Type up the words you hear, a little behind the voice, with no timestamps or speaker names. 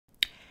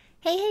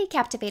Hey,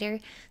 Captivator.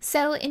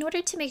 So in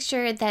order to make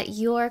sure that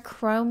your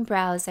Chrome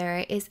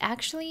browser is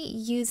actually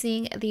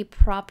using the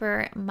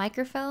proper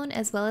microphone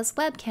as well as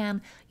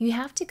webcam, you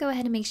have to go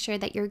ahead and make sure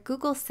that your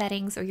Google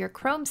settings or your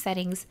Chrome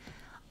settings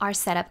are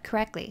set up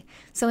correctly.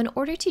 So in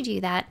order to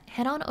do that,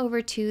 head on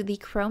over to the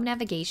Chrome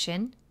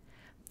navigation.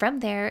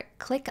 From there,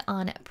 click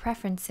on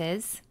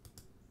Preferences.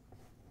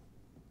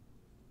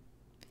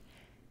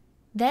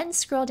 Then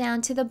scroll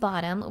down to the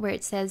bottom where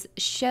it says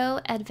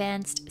Show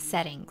Advanced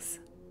Settings.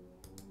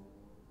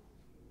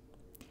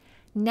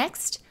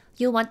 Next,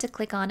 you'll want to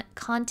click on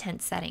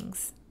Content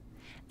Settings.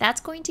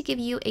 That's going to give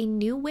you a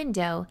new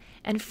window,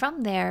 and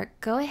from there,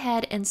 go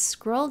ahead and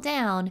scroll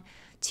down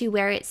to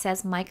where it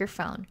says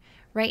Microphone.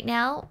 Right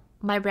now,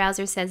 my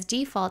browser says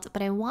default,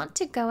 but I want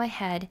to go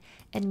ahead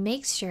and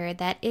make sure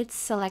that it's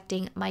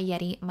selecting my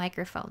Yeti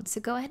microphone.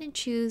 So go ahead and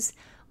choose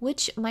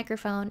which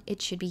microphone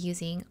it should be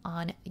using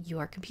on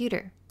your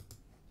computer.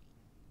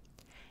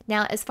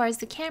 Now, as far as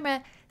the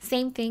camera,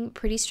 same thing,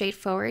 pretty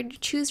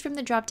straightforward. Choose from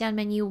the drop-down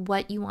menu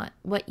what you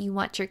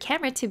want your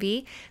camera to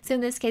be. So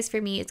in this case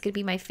for me, it's going to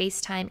be my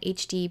FaceTime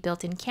HD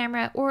built-in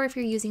camera, or if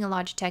you're using a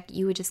Logitech,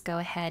 you would just go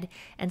ahead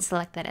and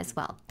select that as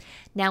well.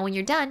 Now, when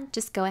you're done,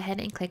 just go ahead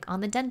and click on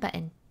the Done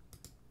button.